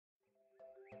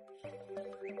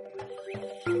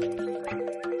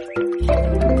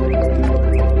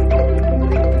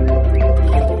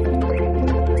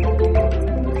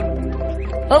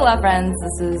Hola friends,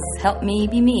 this is Help Me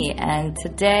Be Me, and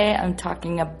today I'm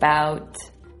talking about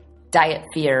diet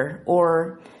fear,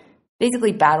 or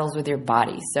basically battles with your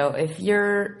body. So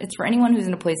it's for anyone who's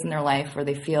in a place in their life where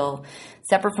they feel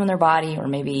separate from their body, or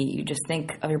maybe you just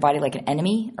think of your body like an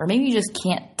enemy, or maybe you just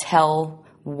can't tell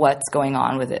what's going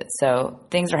on with it. So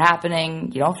things are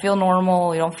happening, you don't feel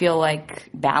normal, you don't feel like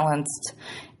balanced,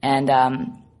 and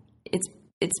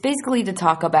it's basically to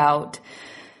talk about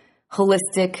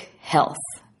holistic health.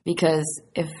 Because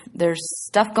if there's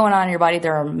stuff going on in your body,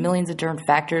 there are millions of different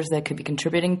factors that could be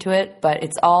contributing to it, but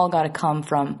it's all got to come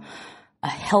from a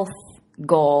health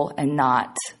goal and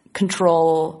not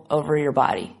control over your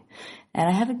body. And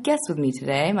I have a guest with me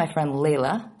today, my friend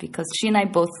Layla, because she and I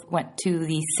both went to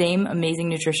the same amazing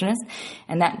nutritionist,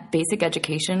 and that basic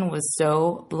education was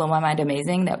so blow my mind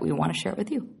amazing that we want to share it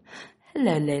with you.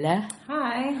 Hello, Layla.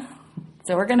 Hi.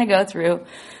 So we're going to go through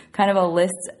kind of a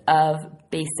list of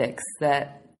basics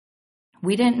that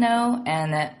we didn't know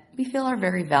and that we feel are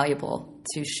very valuable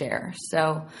to share.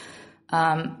 So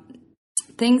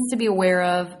things to be aware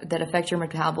of that affect your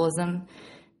metabolism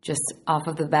just off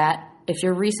of the bat. If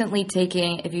you've recently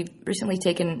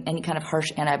taken any kind of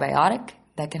harsh antibiotic,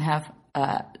 that can have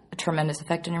a tremendous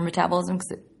effect on your metabolism because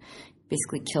it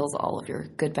basically kills all of your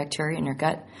good bacteria in your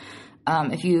gut.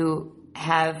 If you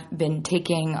have been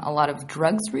taking a lot of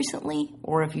drugs recently,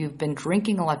 or if you've been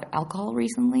drinking a lot of alcohol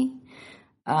recently,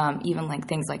 even like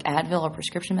things like Advil or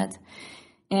prescription meds.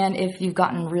 And if you've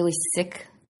gotten really sick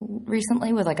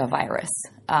recently with like a virus,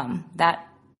 that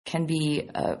can be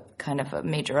a kind of a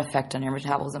major effect on your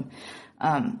metabolism.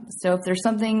 So if there's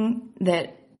something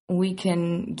that we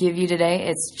can give you today,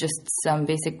 it's just some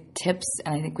basic tips.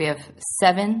 And I think we have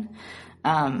 7,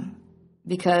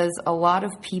 because a lot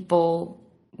of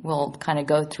people will kind of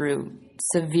go through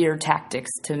severe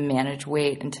tactics to manage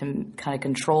weight and to kind of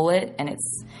control it. And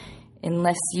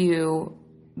unless you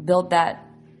build that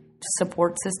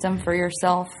support system for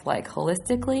yourself, like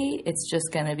holistically, it's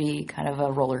just going to be kind of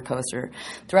a roller coaster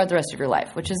throughout the rest of your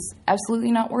life, which is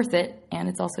absolutely not worth it. And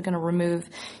it's also going to remove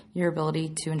your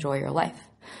ability to enjoy your life.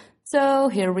 So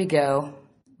here we go.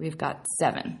 We've got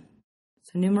 7.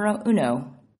 So numero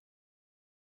uno.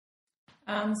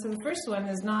 So the first one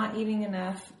is not eating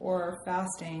enough or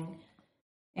fasting.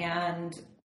 And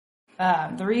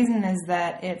the reason is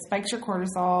that it spikes your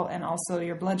cortisol and also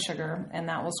your blood sugar, and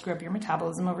that will screw up your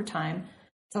metabolism over time.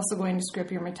 It's also going to screw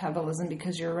up your metabolism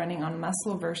because you're running on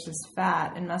muscle versus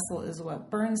fat, and muscle is what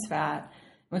burns fat.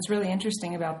 What's really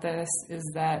interesting about this is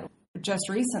that just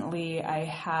recently I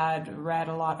had read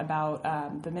a lot about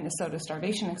the Minnesota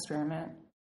starvation experiment,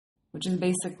 which is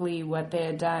basically what they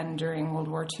had done during World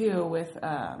War II with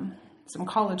some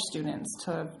college students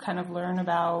to kind of learn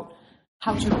about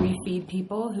how to refeed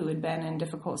people who had been in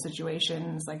difficult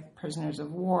situations like prisoners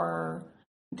of war,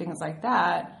 things like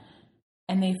that.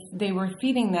 And they were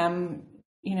feeding them,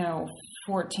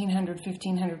 1,400,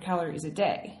 1,500 calories a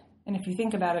day. And if you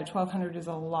think about it, 1,200 is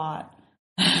a lot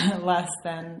less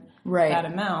than that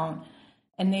amount.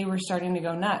 And they were starting to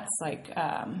go nuts, like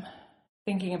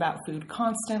thinking about food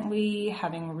constantly,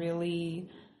 having really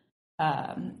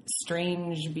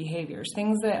strange behaviors,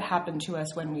 things that happen to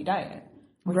us when we diet.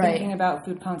 We're thinking about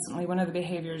food constantly. One of the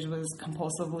behaviors was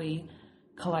compulsively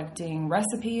collecting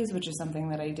recipes, which is something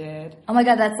that I did. Oh my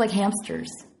God, that's like hamsters.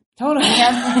 Totally.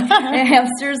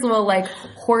 Hamsters will like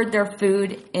hoard their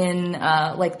food in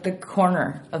like the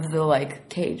corner of the like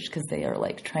cage because they are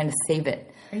like trying to save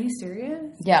it. Are you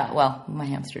serious? Yeah, well, my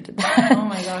hamster did that. Oh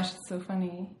my gosh, it's so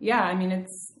funny. Yeah, I mean,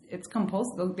 it's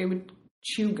compulsive. They would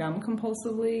chew gum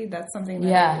compulsively. That's something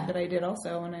that I did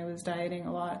also when I was dieting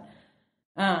a lot.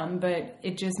 But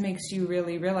it just makes you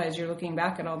really realize you're looking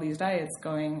back at all these diets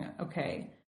going, okay,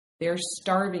 they're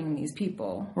starving these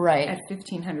people at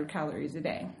 1,500 calories a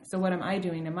day. So what am I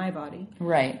doing to my body?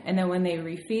 Right. And then when they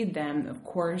refeed them, of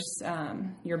course,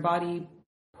 your body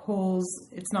pulls,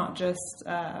 it's not just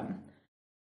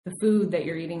the food that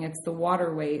you're eating, it's the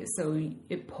water weight. So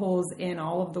it pulls in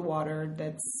all of the water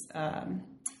that's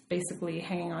basically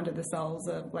hanging onto the cells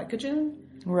of glycogen.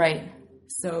 Right.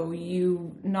 So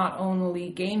you not only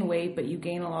gain weight, but you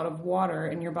gain a lot of water,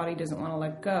 and your body doesn't want to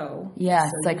let go. Yeah,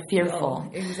 so it's like fearful.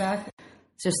 Exactly.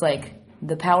 It's just like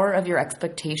the power of your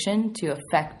expectation to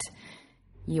affect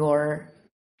your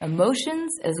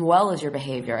emotions as well as your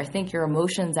behavior. I think your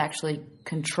emotions actually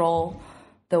control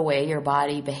the way your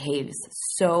body behaves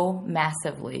so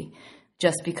massively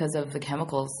just because of the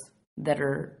chemicals that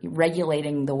are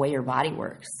regulating the way your body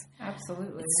works.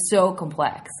 Absolutely. It's so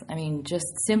complex. I mean, just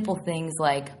simple things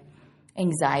like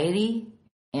anxiety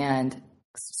and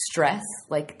stress,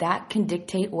 like that can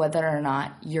dictate whether or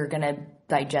not you're going to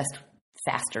digest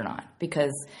fast or not,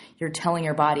 because you're telling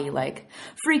your body like,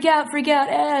 freak out,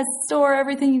 store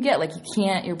everything you get. Like you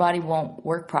can't, your body won't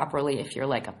work properly if you're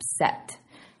like upset.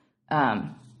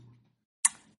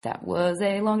 That was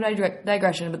a long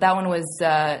digression, but that one was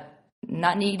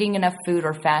not needing enough food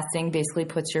or fasting basically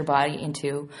puts your body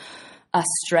into a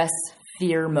stress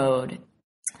fear mode.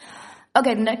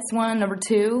 Okay, the next one, number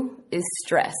 2, is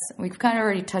stress. We've kind of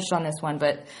already touched on this one,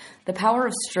 but the power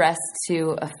of stress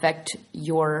to affect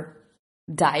your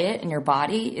diet and your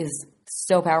body is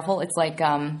so powerful. It's like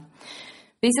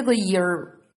basically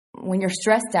when you're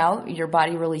stressed out, your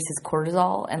body releases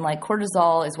cortisol, and like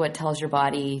cortisol is what tells your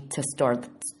body to store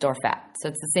fat. So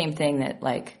it's the same thing that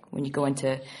like when you go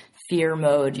into fear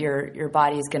mode, your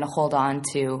body is going to hold on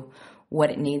to what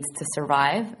it needs to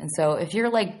survive. And so if you're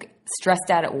like stressed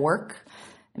out at work,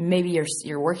 maybe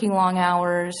you're working long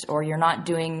hours, or you're not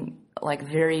doing like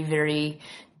very, very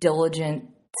diligent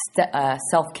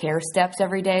self-care steps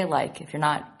every day, like if you're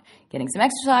not getting some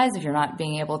exercise, if you're not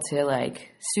being able to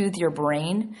like soothe your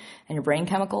brain and your brain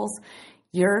chemicals,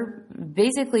 you're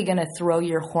basically going to throw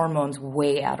your hormones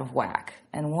way out of whack.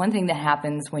 And one thing that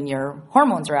happens when your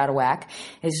hormones are out of whack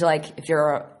is like if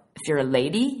you're a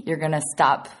lady, you're going to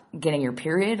stop getting your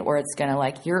period, or it's going to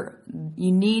like you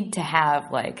need to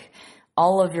have like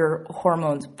all of your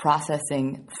hormones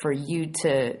processing for you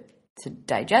to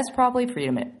digest properly, for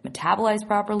you to metabolize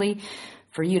properly,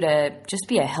 for you to just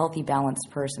be a healthy, balanced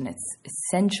person. It's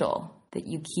essential that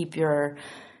you keep your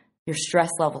stress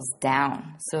levels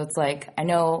down. So it's like, I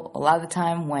know a lot of the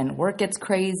time when work gets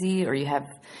crazy or you have,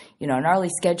 a gnarly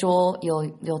schedule,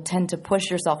 you'll tend to push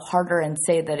yourself harder and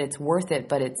say that it's worth it,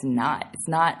 but it's not. It's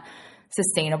not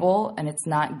sustainable, and it's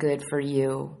not good for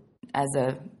you as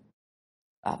a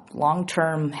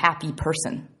long-term happy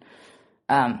person.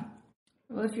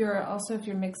 Well, if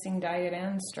you're mixing diet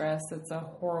and stress, it's a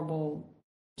horrible.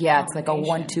 Yeah, it's like a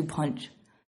 1-2 punch.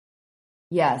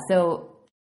 Yeah, so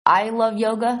I love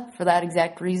yoga for that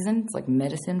exact reason. It's like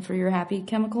medicine for your happy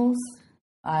chemicals.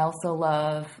 I also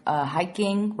love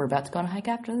hiking. We're about to go on a hike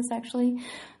after this, actually.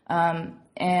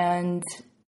 And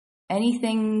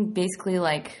anything basically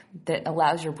like that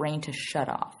allows your brain to shut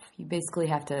off. You basically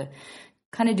have to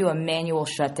kind of do a manual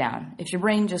shutdown. If your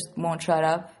brain just won't shut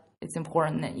up, it's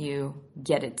important that you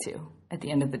get it to at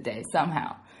the end of the day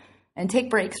somehow. And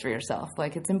take breaks for yourself.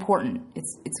 Like it's important.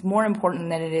 It's more important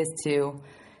than it is to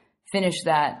finish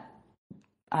that,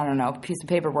 piece of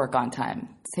paperwork on time.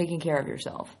 It's taking care of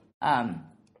yourself.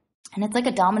 And it's like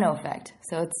a domino effect.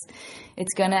 So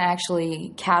it's going to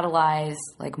actually catalyze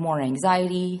like more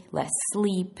anxiety, less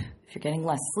sleep. If you're getting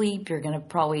less sleep, you're going to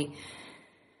probably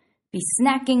be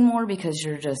snacking more because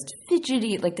you're just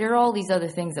fidgety. Like there are all these other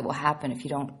things that will happen if you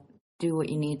don't do what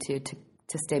you need to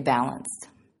stay balanced.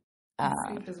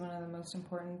 Sleep is one of the most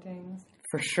important things.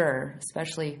 For sure,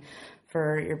 especially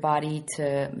for your body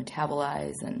to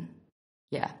metabolize and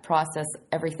process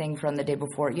everything from the day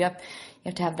before. You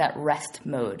have to have that rest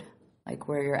mode, like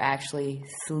where you're actually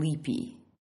sleepy.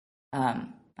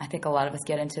 I think a lot of us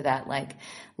get into that, like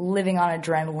living on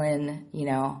adrenaline,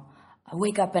 I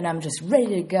wake up and I'm just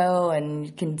ready to go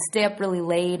and can stay up really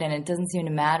late and it doesn't seem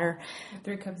to matter.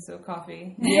 3 cups of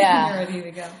coffee. Yeah. You're ready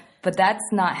to go. But that's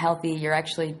not healthy. You're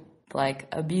actually like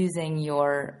abusing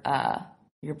your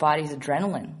body's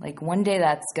adrenaline. Like one day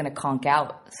that's going to conk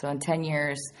out. So in 10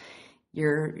 years,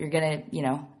 you're going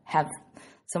to, have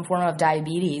some form of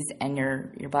diabetes and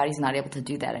your body's not able to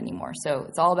do that anymore. So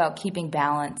it's all about keeping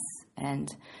balance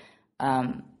and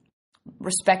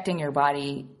respecting your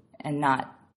body and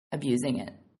not abusing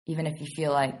it. Even if you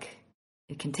feel like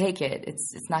it can take it,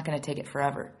 it's not going to take it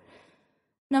forever.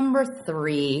 Number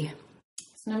 3.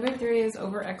 So number 3 is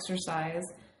over-exercise,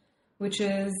 which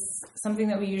is something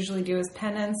that we usually do as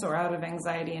penance or out of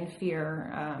anxiety and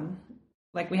fear,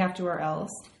 like we have to or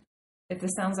else. If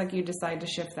this sounds like you decide to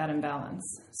shift that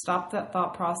imbalance, stop that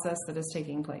thought process that is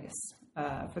taking place.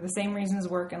 For the same reasons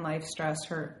work and life stress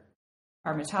hurt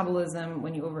our metabolism,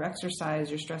 when you over-exercise,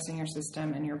 you're stressing your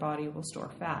system and your body will store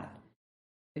fat.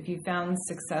 If you found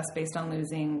success based on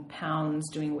losing pounds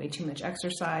doing way too much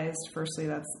exercise, firstly,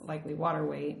 that's likely water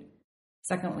weight.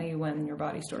 Secondly, when your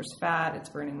body stores fat, it's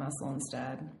burning muscle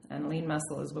instead. And lean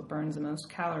muscle is what burns the most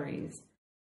calories.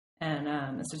 And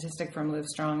a statistic from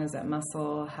Livestrong is that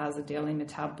muscle has a daily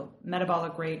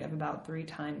metabolic rate of about 3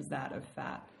 times that of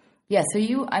fat. Yeah,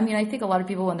 so I think a lot of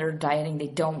people when they're dieting, they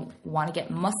don't want to get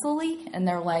muscly and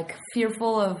they're like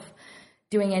fearful of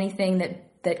doing anything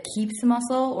that keeps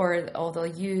muscle, or they'll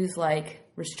use like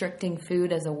restricting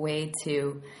food as a way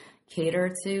to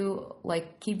cater to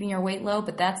like keeping your weight low.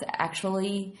 But that's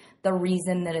actually the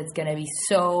reason that it's going to be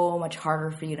so much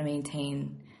harder for you to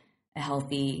maintain a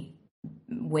healthy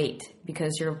weight,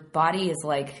 because your body is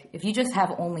like, if you just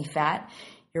have only fat,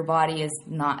 your body is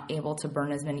not able to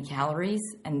burn as many calories,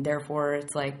 and therefore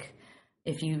it's like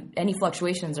any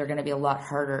fluctuations are going to be a lot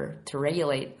harder to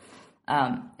regulate.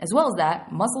 As well as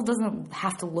that, muscle doesn't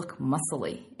have to look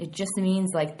muscly. It just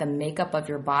means like the makeup of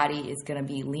your body is going to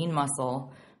be lean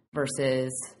muscle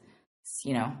versus,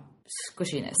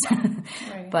 squishiness.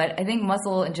 Right. But I think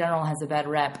muscle in general has a bad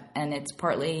rep, and it's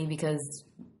partly because,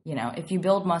 if you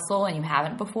build muscle and you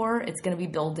haven't before, it's going to be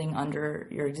building under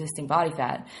your existing body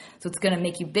fat. So it's going to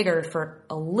make you bigger for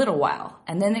a little while,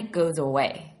 and then it goes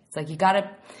away. It's like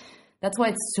that's why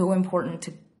it's so important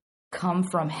to come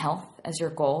from health as your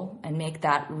goal and make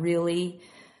that really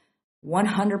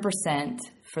 100%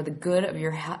 for the good of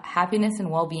your happiness and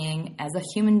well-being as a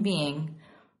human being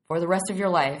for the rest of your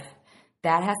life.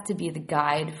 That has to be the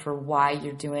guide for why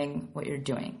you're doing what you're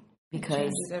doing,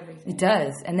 because it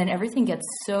does. And then everything gets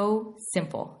so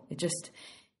simple.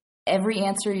 Every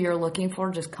answer you're looking for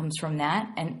just comes from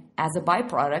that. And as a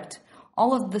byproduct,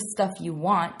 all of the stuff you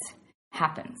want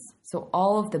happens. So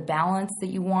all of the balance that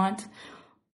you want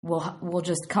will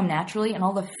just come naturally, and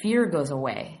all the fear goes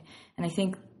away. And I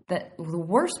think that the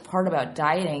worst part about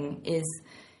dieting is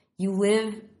you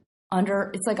live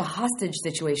it's like a hostage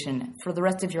situation for the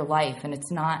rest of your life. And it's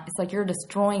like you're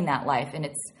destroying that life, and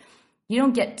you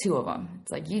don't get two of them.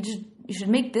 It's like you should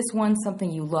make this one something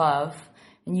you love,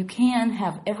 and you can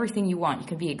have everything you want. You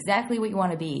can be exactly what you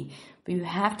want to be, but you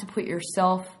have to put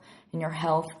yourself and your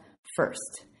health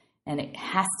first. And it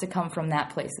has to come from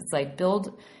that place. It's like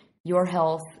build your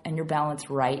health and your balance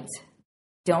right.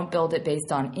 Don't build it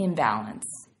based on imbalance.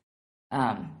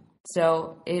 I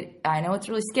know it's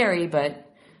really scary, but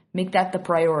make that the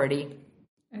priority.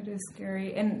 It is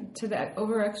scary. And to that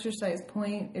over-exercise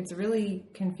point, it's really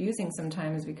confusing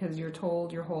sometimes, because you're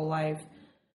told your whole life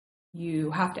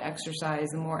you have to exercise.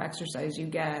 The more exercise you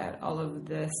get, all of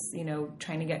this,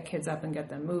 trying to get kids up and get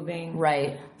them moving.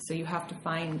 Right. So you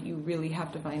really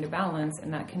have to find a balance,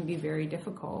 and that can be very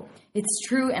difficult. It's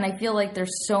true. And I feel like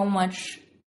there's so much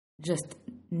just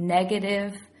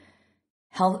negative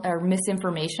health or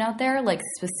misinformation out there, like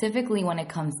specifically when it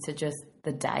comes to just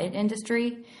the diet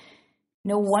industry.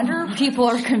 No wonder people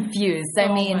are confused.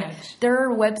 I mean, there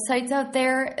are websites out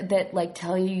there that like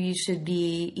tell you should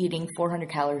be eating 400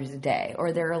 calories a day,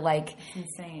 or they're like,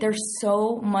 insane. There's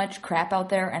so much crap out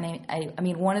there. And I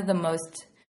mean, one of the most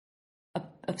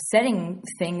upsetting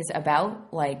things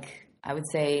about, like, I would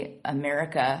say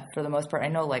America for the most part, I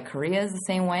know like Korea is the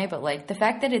same way, but like the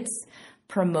fact that it's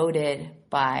promoted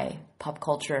by pop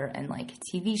culture and like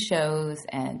TV shows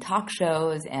and talk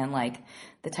shows and like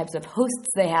the types of hosts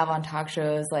they have on talk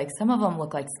shows, like some of them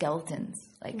look like skeletons.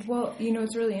 Well,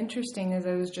 it's really interesting, as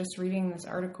I was just reading this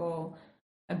article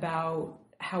about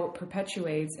how it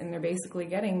perpetuates, and they're basically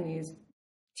getting these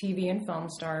TV and film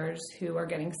stars who are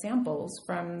getting samples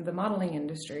from the modeling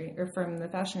industry or from the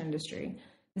fashion industry.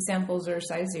 The samples are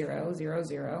size 0, 0,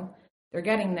 0. They're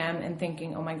getting them and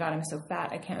thinking, oh my God, I'm so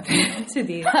fat, I can't fit into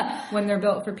these, when they're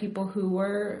built for people who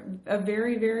were a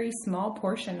very, very small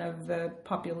portion of the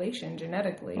population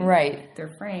genetically. Right. Their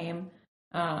frame.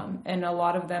 And a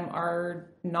lot of them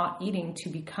are not eating to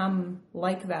become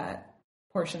like that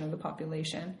portion of the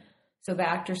population. So the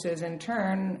actresses in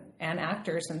turn, and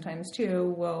actors sometimes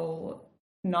too, will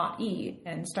not eat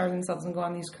and starve themselves and go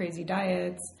on these crazy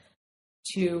diets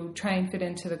to try and fit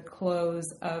into the clothes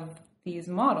of these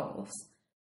models.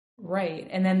 Right.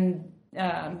 And then,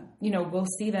 we'll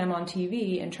see them on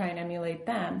TV and try and emulate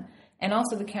them. And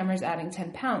also the camera's adding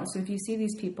 10 pounds. So if you see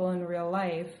these people in real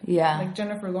life, like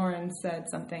Jennifer Lawrence said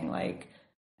something like,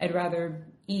 I'd rather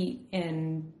eat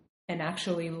and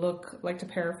actually look, like, to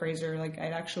paraphrase her, like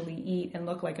I'd actually eat and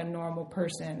look like a normal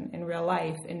person in real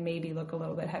life and maybe look a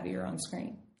little bit heavier on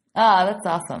screen. Oh, that's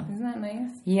awesome. Isn't that nice?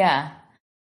 Yeah.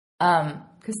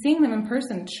 Because seeing them in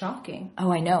person is shocking.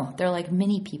 Oh, I know. They're like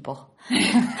mini people.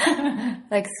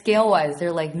 Like scale-wise,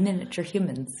 they're like miniature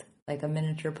humans, like a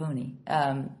miniature pony.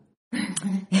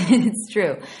 It's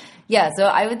true. Yeah, so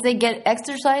I would say get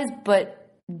exercise,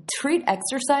 but treat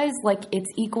exercise like it's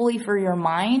equally for your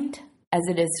mind as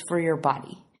it is for your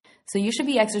body. So you should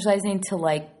be exercising to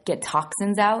like get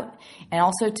toxins out, and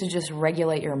also to just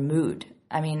regulate your mood.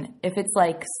 I mean, if it's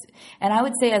like, and I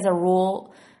would say as a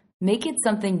rule, make it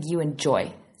something you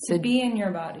enjoy. So be in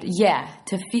your body. Yeah,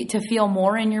 to feel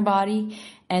more in your body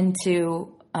and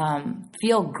to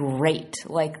feel great.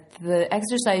 Like the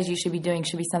exercise you should be doing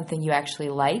should be something you actually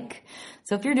like.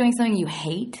 So if you're doing something you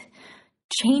hate,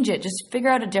 change it. Just figure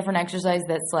out a different exercise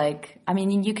that's like, I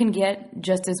mean, you can get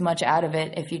just as much out of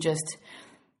it if you just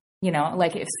You know,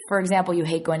 like if, for example, you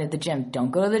hate going to the gym, don't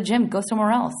go to the gym, go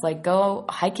somewhere else. Like go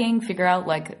hiking, figure out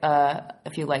like,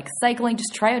 if you like cycling,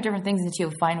 just try out different things until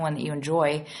you find one that you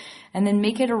enjoy, and then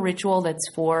make it a ritual that's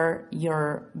for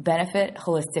your benefit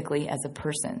holistically as a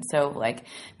person. So like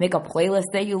make a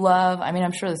playlist that you love. I mean,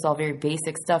 I'm sure this is all very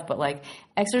basic stuff, but like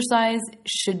exercise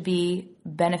should be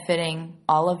benefiting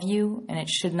all of you, and it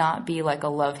should not be like a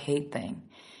love-hate thing.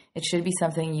 It should be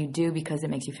something you do because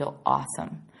it makes you feel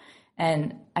awesome.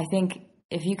 And I think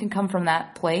if you can come from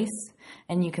that place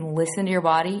and you can listen to your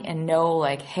body and know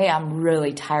like, hey, I'm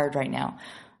really tired right now.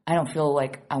 I don't feel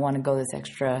like I want to go this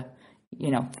extra,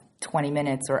 20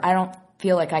 minutes, or I don't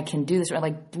feel like I can do this. Or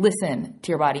like listen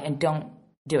to your body and don't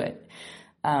do it.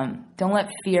 Don't let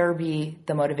fear be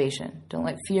the motivation. Don't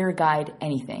let fear guide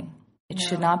anything. It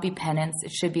should not be penance.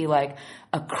 It should be like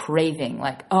a craving.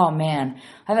 Like, oh man,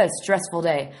 I've had a stressful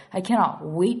day. I cannot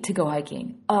wait to go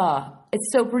hiking.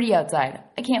 It's so pretty outside.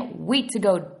 I can't wait to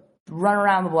go run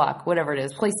around the block, whatever it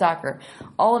is, play soccer.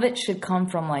 All of it should come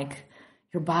from like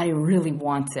your body really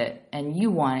wants it and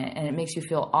you want it, and it makes you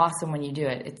feel awesome when you do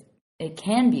it. It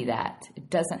can be that. It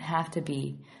doesn't have to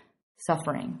be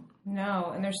suffering.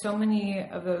 No, and there's so many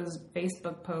of those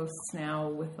Facebook posts now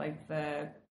with like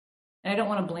and I don't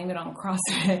want to blame it on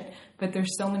CrossFit, but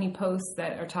there's so many posts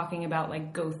that are talking about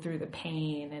like go through the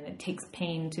pain, and it takes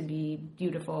pain to be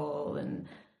beautiful, and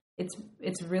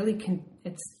it's really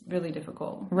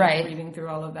difficult, right? Reading through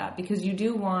all of that, because you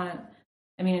do want,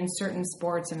 I mean, in certain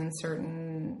sports and in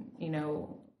certain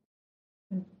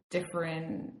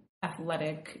different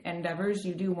athletic endeavors,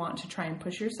 you do want to try and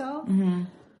push yourself. Mm-hmm.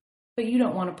 But you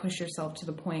don't want to push yourself to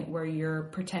the point where you're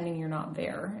pretending you're not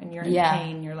there and you're in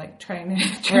pain. You're like trying to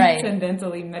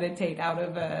transcendentally meditate out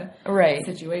of a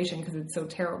situation because it's so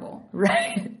terrible.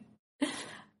 Right.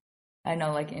 I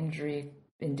know, like injury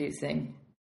inducing.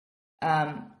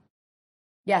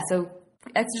 So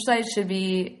exercise should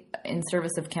be in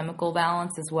service of chemical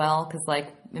balance as well, because like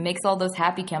it makes all those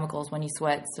happy chemicals when you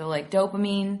sweat. So like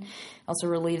dopamine also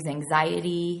relieves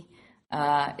anxiety.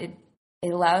 It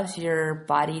allows your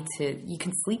body you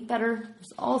can sleep better.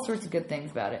 There's all sorts of good things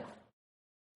about it.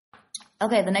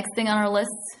 Okay, the next thing on our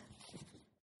list.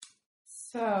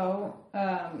 So,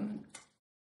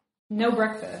 no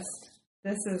breakfast.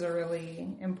 This is a really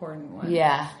important one.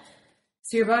 Yeah.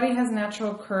 So your body has a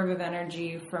natural curve of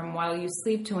energy from while you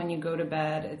sleep to when you go to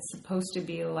bed. It's supposed to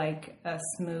be like a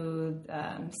smooth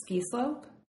ski slope.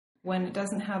 When it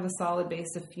doesn't have a solid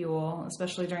base of fuel,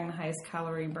 especially during the highest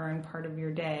calorie burn part of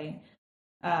your day,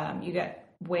 you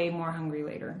get way more hungry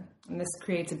later. And this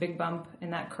creates a big bump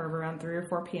in that curve around 3 or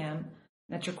 4 p.m.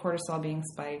 That's your cortisol being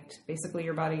spiked. Basically,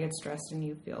 your body gets stressed and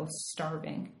you feel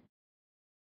starving.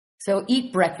 So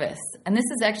eat breakfast. And this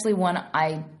is actually one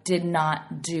I did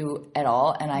not do at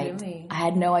all. And I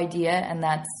had no idea. And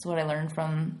that's what I learned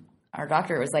from our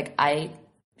doctor. It was like,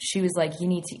 she was like, you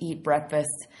need to eat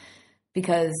breakfast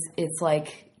because it's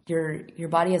like your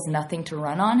body has nothing to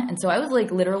run on. And so I was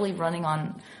like literally running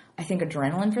on, I think,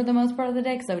 adrenaline for the most part of the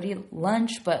day, because I would eat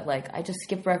lunch, but like I just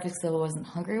skipped breakfast because I wasn't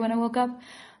hungry when I woke up.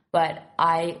 But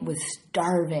I was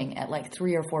starving at like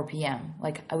 3 or 4 p.m.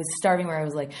 Like I was starving where I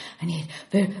was like, I need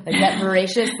food, like that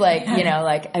voracious, like,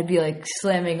 like I'd be like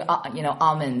slamming,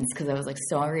 almonds because I was like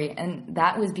so hungry. And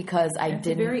that was because it's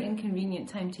a very inconvenient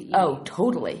time to eat. Oh,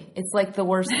 totally. It's like the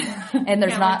worst. And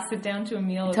there's not sit down to a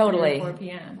meal at totally 3 or 4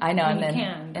 p.m. I know.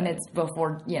 And it's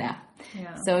before, Yeah.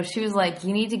 So she was like,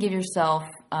 you need to give yourself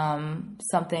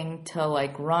something to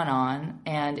like run on,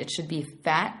 and it should be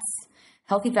fats.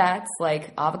 Healthy fats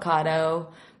like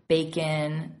avocado,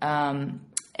 bacon,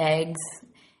 eggs,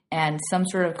 and some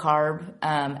sort of carb.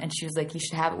 And she was like, you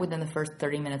should have it within the first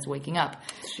 30 minutes of waking up.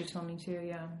 She told me to,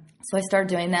 yeah. So I started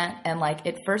doing that. And like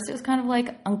at first it was kind of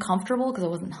like uncomfortable because I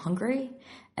wasn't hungry.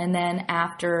 And then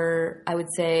after, I would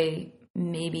say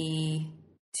maybe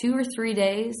 2 or 3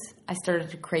 days, I started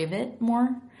to crave it more.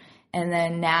 And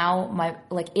then now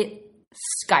it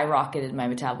skyrocketed my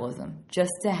metabolism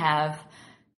just to have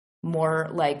more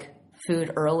like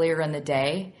food earlier in the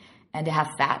day and to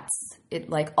have fats. It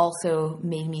like also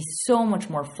made me so much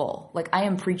more full. Like I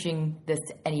am preaching this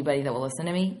to anybody that will listen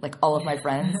to me, like all of my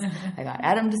friends. I got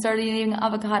Adam to start eating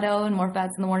avocado and more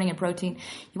fats in the morning and protein.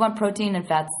 You want protein and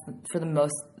fats for the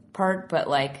most part, but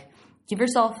like give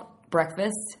yourself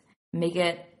breakfast, make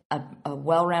it a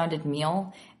well-rounded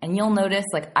meal, and you'll notice,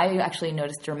 like I actually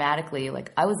noticed dramatically,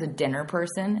 like I was a dinner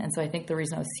person, and so I think the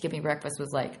reason I was skipping breakfast was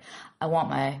like I want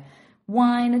my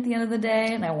wine at the end of the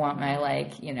day, and I want my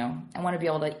I want to be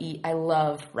able to eat. I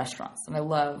love restaurants and I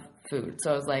love food,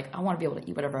 so I was like I want to be able to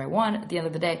eat whatever I want at the end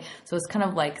of the day. So it's kind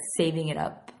of like saving it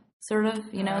up sort of,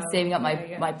 saving up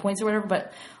my points or whatever.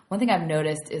 But one thing I've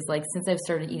noticed is like, since I've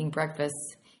started eating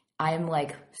breakfast, I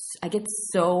get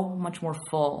so much more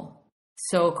full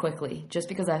so quickly just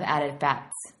because I've added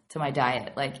fats to my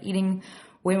diet. Like eating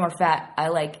way more fat,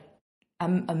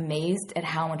 I'm amazed at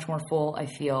how much more full I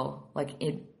feel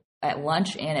at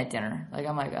lunch and at dinner. Like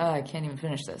I'm like, oh, I can't even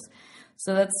finish this.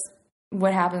 So that's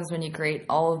what happens when you create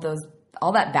all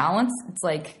that balance. It's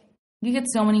like you get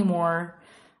so many more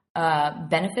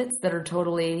benefits that are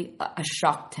totally a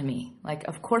shock to me. Like,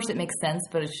 of course it makes sense,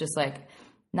 but it's just like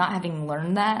not having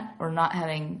learned that or not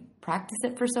having practiced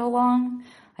it for so long,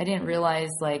 I didn't realize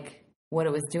like what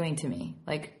it was doing to me.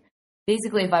 Like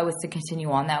basically if I was to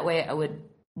continue on that way, I would,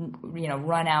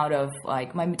 run out of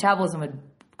like my metabolism would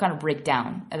kind of break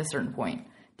down at a certain point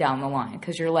down the line.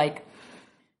 Cause you're like,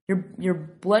 your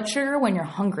blood sugar when you're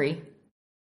hungry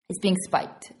is being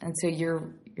spiked. And so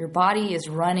your body is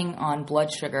running on blood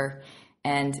sugar,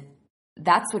 and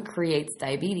that's what creates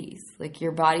diabetes. Like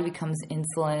your body becomes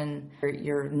insulin, or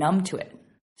you're numb to it.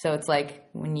 So it's like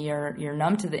when you're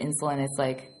numb to the insulin, it's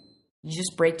like you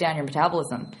just break down your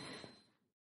metabolism.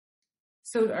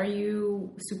 So are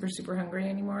you super, super hungry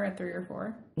anymore at 3 or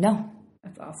 4? No.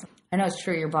 That's awesome. I know it's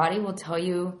true. Your body will tell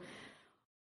you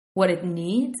what it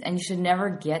needs, and you should never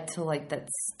get to like that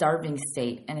starving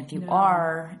state. And if you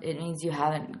are, it means you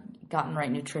haven't gotten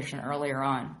right nutrition earlier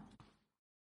on.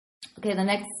 Okay, the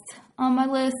next on my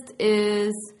list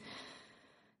is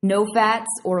no fats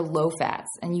or low fats.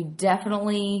 And you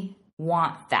definitely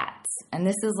want fats. And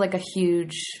this is like a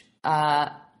huge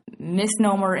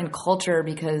misnomer in culture,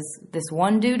 because this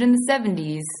one dude in the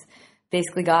 70s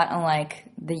basically got on like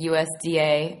the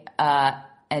USDA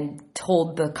and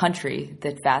told the country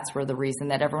that fats were the reason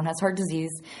that everyone has heart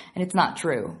disease. And it's not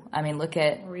true. I mean, look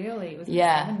at... Really? It was in the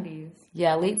 70s?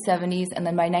 Yeah, late 70s. And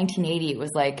then by 1980, it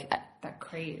was like... that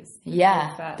craze.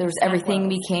 Yeah. There was everything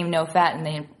became no fat, and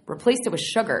they replaced it with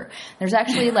sugar. There's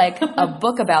actually like a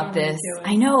book about this.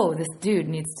 I know. This dude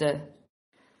needs to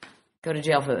go to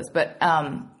jail for this. But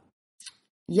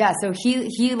yeah, so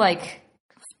he like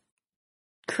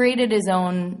created his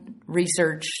own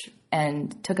research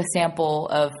and took a sample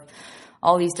of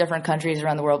all these different countries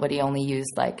around the world, but he only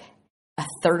used like a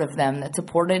third of them that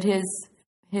supported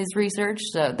his research.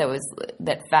 So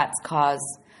that fats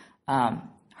cause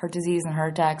heart disease and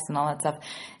heart attacks and all that stuff.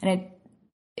 And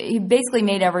he basically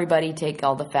made everybody take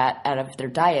all the fat out of their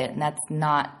diet, and that's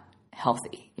not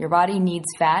healthy. Your body needs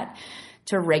fat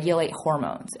to regulate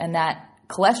hormones, and that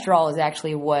cholesterol is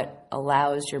actually what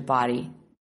allows your body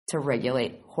to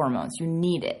regulate hormones. You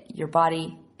need it. Your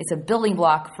body, it's a building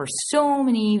block for so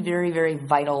many very, very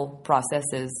vital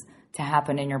processes to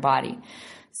happen in your body.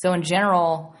 So in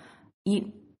general,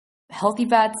 eat healthy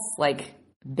fats like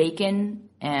bacon,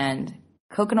 and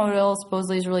coconut oil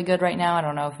supposedly is really good right now. I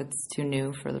don't know if it's too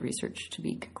new for the research to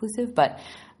be conclusive, but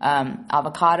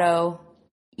avocado,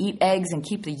 eat eggs and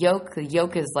keep the yolk. The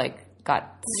yolk is like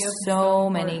got so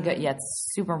many good,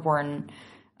 it's super important.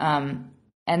 And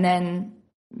then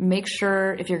make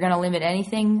sure if you're going to limit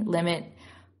anything, limit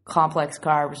complex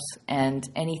carbs and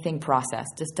anything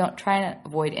processed. Just don't try to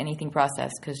avoid anything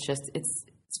processed, because it's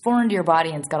foreign to your body,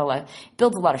 and it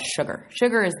builds a lot of sugar.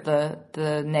 Sugar is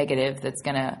the negative that's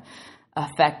going to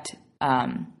affect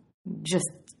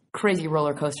just crazy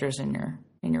roller coasters in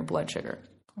your blood sugar.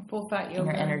 Full fat yogurts. And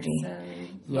your energy.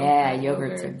 Yeah,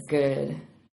 yogurts are good.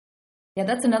 Yeah,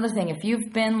 that's another thing. If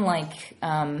you've been like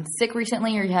sick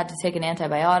recently, or you had to take an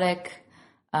antibiotic,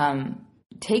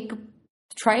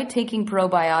 try taking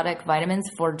probiotic vitamins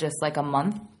for just like a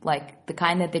month, like the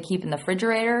kind that they keep in the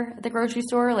refrigerator at the grocery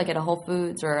store, like at a Whole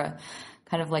Foods or a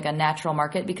kind of like a natural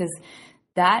market, because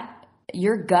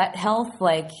your gut health,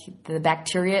 like the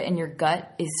bacteria in your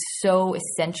gut, is so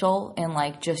essential in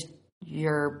like just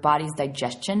your body's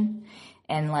digestion.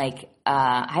 And like,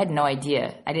 I had no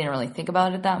idea. I didn't really think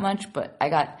about it that much, but I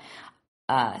got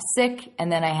sick,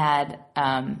 and then I had,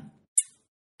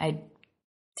 I'd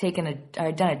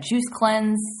done a juice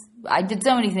cleanse. I did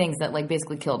so many things that like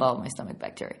basically killed all of my stomach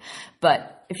bacteria.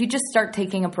 But if you just start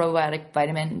taking a probiotic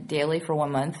vitamin daily for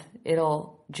 1 month,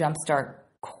 it'll jumpstart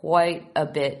quite a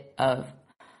bit of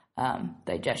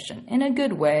digestion in a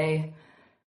good way.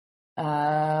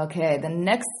 Okay, the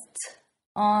next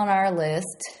on our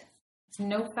list.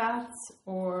 No fats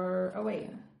or... Oh, wait.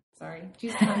 Sorry.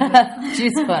 Juice cleanses.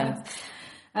 Juice cleanse.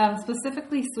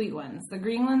 Specifically sweet ones. The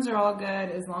green ones are all good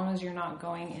as long as you're not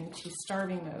going into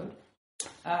starving mode.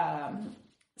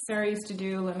 Sarah used to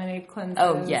do lemonade cleanses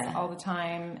all the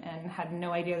time and had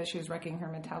no idea that she was wrecking her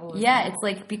metabolism. Yeah, it's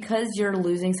like because you're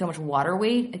losing so much water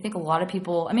weight, I think a lot of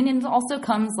people, I mean, it also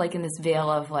comes like in this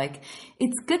veil of like,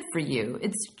 it's good for you.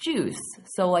 It's juice.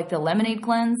 So like the lemonade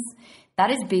cleanse, that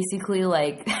is basically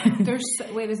like...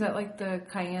 Wait, is that like the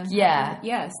cayenne? Yeah.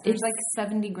 Yes. There's like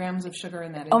 70 grams of sugar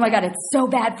in that. Oh my God, it's so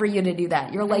bad for you to do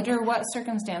that. You're like... Under what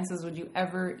circumstances would you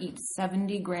ever eat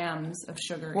 70 grams of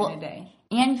sugar in a day?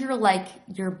 And you're like,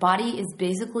 your body is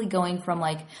basically going from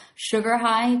like sugar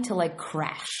high to like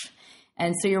crash.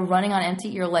 And so you're running on empty.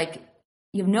 You're like,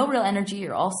 you have no real energy.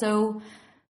 You're also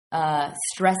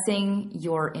stressing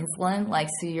your insulin. Like,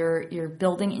 so you're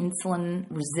building insulin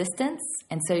resistance.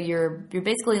 And so you're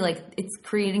basically like, it's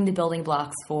creating the building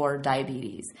blocks for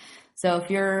diabetes. So if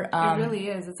you're, it really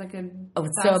is. It's like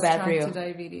it's so bad for you. To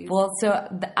diabetes. Well, so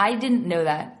I didn't know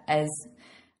that, as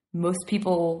most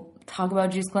people talk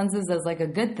about juice cleanses as like a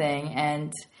good thing.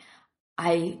 And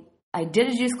I did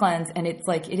a juice cleanse, and it's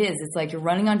like, it's like you're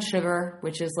running on sugar,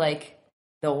 which is like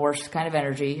the worst kind of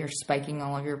energy. You're spiking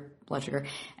all of your blood sugar.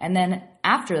 And then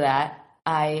after that,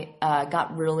 I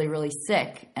got really, really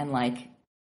sick and like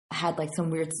had like some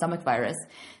weird stomach virus.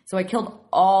 So I killed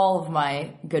all of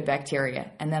my good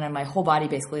bacteria, and then my whole body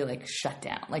basically like shut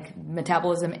down, like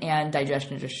metabolism and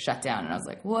digestion just shut down. And I was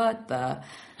like, what the?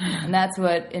 And that's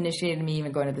what initiated me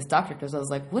even going to this doctor, because I was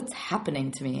like, what's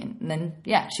happening to me? And then,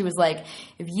 yeah, she was like,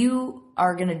 if you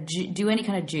are going to do any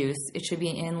kind of juice, it should be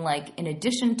in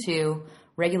addition to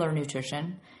regular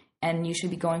nutrition, and you should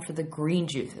be going for the green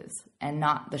juices and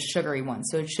not the sugary ones.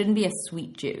 So it shouldn't be a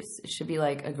sweet juice. It should be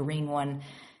like a green one.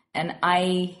 And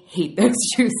I hate those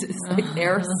juices. Like,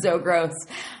 they're so gross.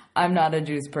 I'm not a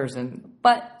juice person.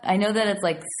 But I know that it's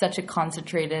like such a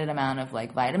concentrated amount of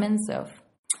like vitamins. So if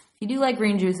you do like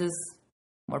green juices,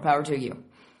 more power to you.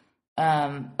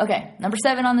 Okay, number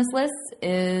 7 on this list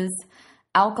is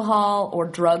alcohol or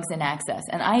drugs and access.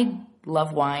 And I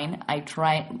love wine. I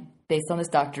try, based on this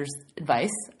doctor's advice,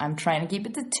 I'm trying to keep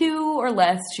it to 2 or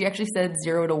less. She actually said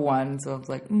 0 to 1. So I was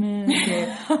like,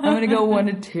 okay, I'm going to go 1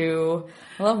 to 2.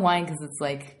 I love wine because it's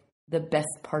like the best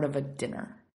part of a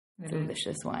dinner.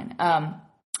 Delicious wine.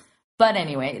 But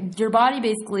anyway, your body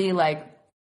basically, like,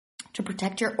 to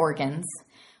protect your organs,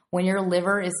 when your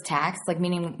liver is taxed, like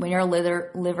meaning when your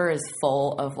liver is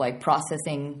full of like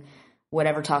processing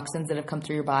whatever toxins that have come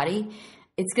through your body,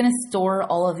 it's going to store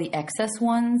all of the excess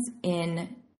ones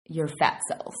in your fat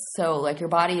cells. So like your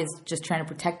body is just trying to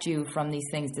protect you from these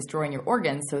things destroying your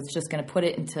organs. So it's just going to put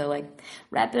it into like,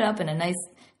 wrap it up in a nice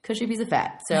cushy piece of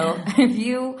fat. So if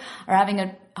you are having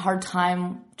a hard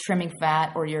time trimming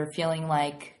fat, or you're feeling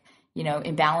like,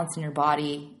 imbalance in your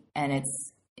body, and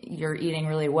you're eating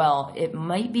really well, it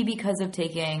might be because of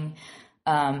taking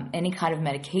any kind of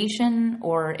medication,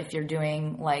 or if you're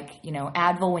doing like,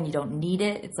 Advil when you don't need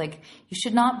it. It's like, you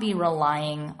should not be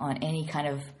relying on any kind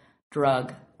of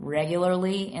drug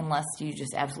regularly unless you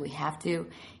just absolutely have to.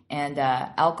 And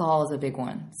alcohol is a big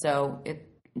one. So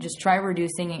just try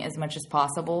reducing as much as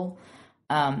possible.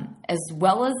 As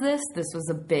well as this was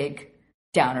a big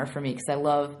downer for me because I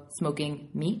love smoking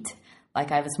meat.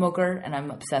 Like, I have a smoker, and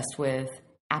I'm obsessed with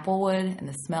apple wood and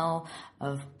the smell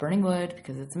of burning wood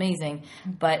because it's amazing.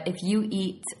 But if you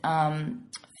eat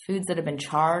foods that have been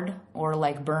charred or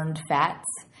like burned fats,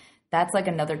 that's like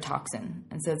another toxin.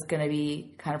 And so it's going to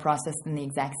be kind of processed in the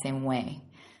exact same way.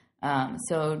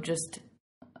 So just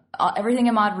everything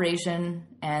in moderation,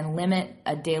 and limit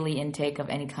a daily intake of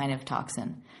any kind of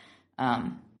toxin.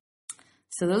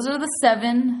 So those are the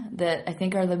 7 that I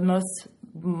think are the most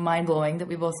mind-blowing that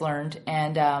we both learned.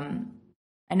 And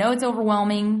I know it's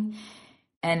overwhelming.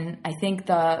 And I think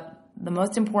the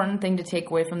most important thing to take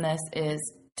away from this is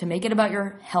to make it about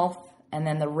your health, and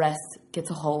then the rest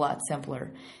gets a whole lot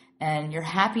simpler. And your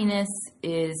happiness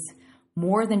is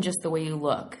more than just the way you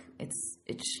look. It's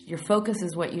your focus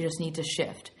is what you just need to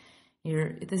shift.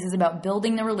 This is about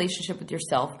building the relationship with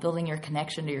yourself, building your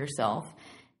connection to yourself,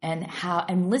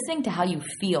 and listening to how you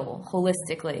feel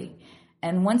holistically.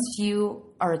 And once you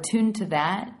are attuned to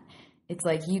that, it's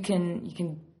like you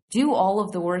can do all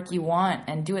of the work you want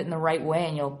and do it in the right way,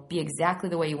 and you'll be exactly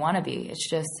the way you want to be. It's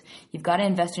just, you've got to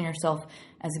invest in yourself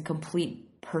as a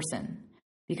complete person,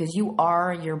 because you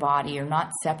are your body. You're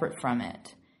not separate from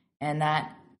it. And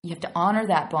that you have to honor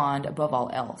that bond above all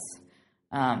else.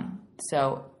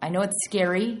 So I know it's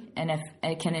scary, and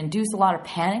it can induce a lot of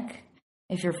panic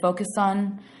if you're focused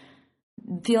on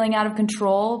feeling out of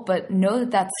control, but know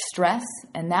that that's stress,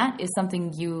 and that is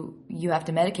something you have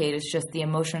to medicate. It's just the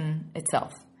emotion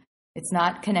itself. It's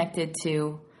not connected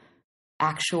to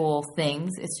actual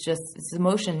things. It's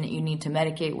emotion that you need to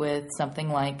medicate with something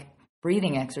like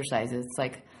breathing exercises. It's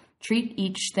like treat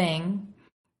each thing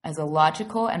as a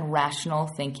logical and rational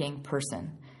thinking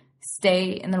person.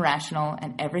 Stay in the rational,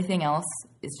 and everything else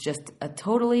is just a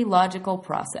totally logical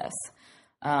process.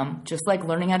 Just like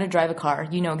learning how to drive a car,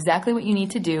 you know exactly what you need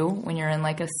to do when you're in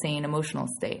like a sane emotional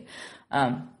state.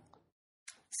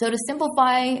 So to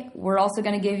simplify, we're also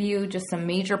going to give you just some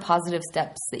major positive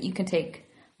steps that you can take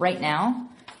right now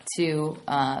to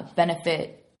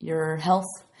benefit your health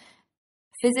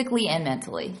physically and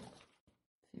mentally.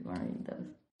 You want to read those?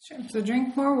 Sure. So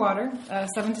drink more water,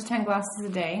 7 to 10 glasses a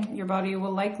day. Your body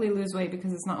will likely lose weight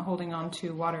because it's not holding on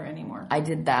to water anymore. I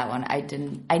did that one.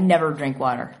 I never drank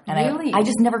water. And Really? I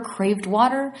just never craved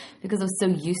water because I was so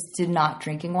used to not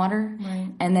drinking water. Right.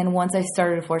 And then once I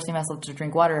started forcing myself to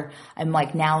drink water, I'm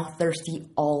like now thirsty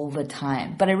all the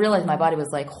time. But I realized my body was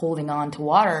like holding on to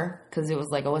water because it was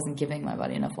like I wasn't giving my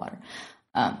body enough water.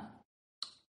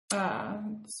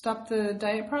 Stop the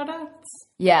diet products.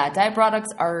 Yeah, diet products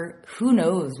are, who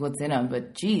knows what's in them,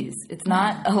 but geez, it's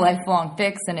not a lifelong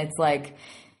fix. And it's like,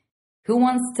 who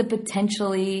wants to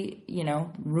potentially,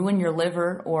 ruin your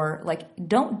liver, or like,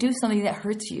 don't do something that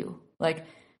hurts you. Like,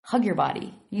 hug your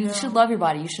body. You should love your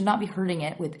body. You should not be hurting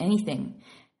it with anything.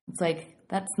 It's like,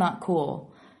 that's not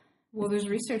cool. Well, there's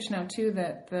research now too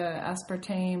that the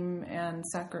aspartame and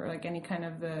saccharose, like any kind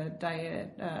of the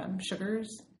diet sugars,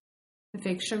 the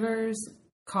fake sugars,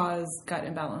 cause gut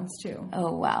imbalance too.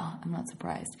 Oh, wow. I'm not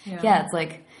surprised. Yeah, it's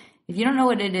like, if you don't know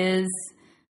what it is,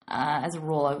 as a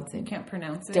rule, I would say, You can't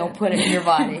pronounce it. don't put it in your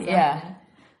body. Exactly.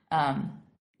 Yeah.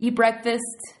 Eat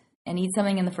breakfast and eat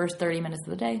something in the first 30 minutes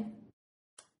of the day.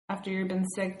 After you've been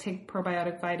sick, take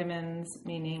probiotic vitamins,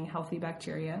 meaning healthy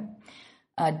bacteria.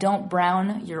 Don't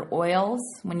brown your oils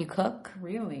when you cook.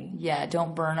 Really? Yeah,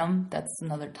 don't burn them. That's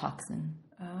another toxin.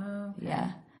 Oh, okay.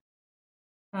 Yeah.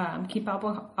 Keep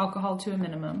alcohol to a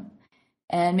minimum.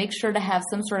 And make sure to have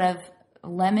some sort of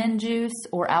lemon juice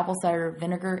or apple cider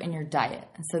vinegar in your diet.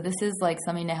 And so this is like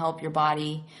something to help your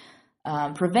body,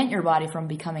 prevent your body from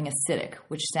becoming acidic,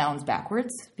 which sounds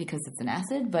backwards because it's an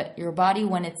acid, but your body,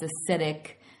 when it's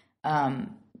acidic,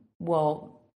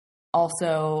 will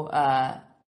also,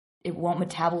 it won't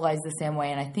metabolize the same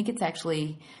way. And I think it's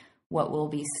actually what will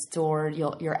be stored.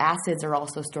 Your acids are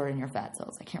also stored in your fat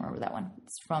cells. I can't remember that one.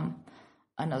 It's from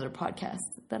another podcast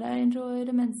that I enjoyed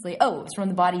immensely. Oh, it's from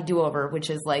The Body Do-Over,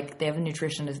 which is like, they have a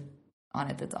nutritionist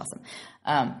on it that's awesome.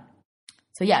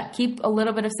 So yeah, keep a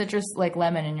little bit of citrus like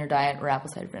lemon in your diet or apple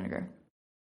cider vinegar.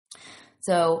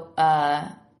 So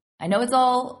I know it's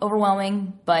all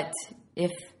overwhelming, but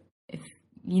if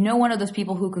you know one of those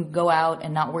people who can go out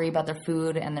and not worry about their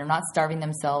food and they're not starving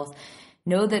themselves,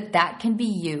 know that that can be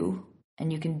you,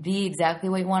 and you can be exactly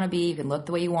what you want to be. You can look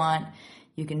the way you want.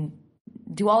 You can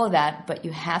do all of that, but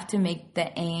you have to make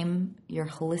the aim your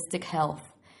holistic health,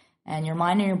 and your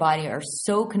mind and your body are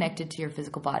so connected to your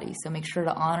physical body. So make sure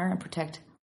to honor and protect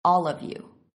all of you.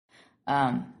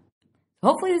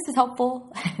 Hopefully this is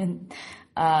helpful. And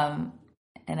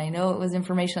I know it was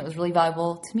information that was really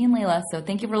valuable to me and Layla. So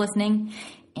thank you for listening.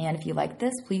 And if you like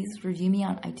this, please review me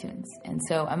on iTunes. And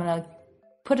so I'm going to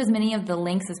put as many of the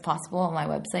links as possible on my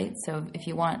website. So if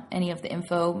you want any of the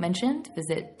info mentioned,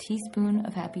 visit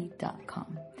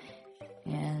teaspoonofhappy.com.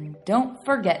 And don't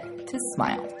forget to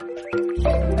smile.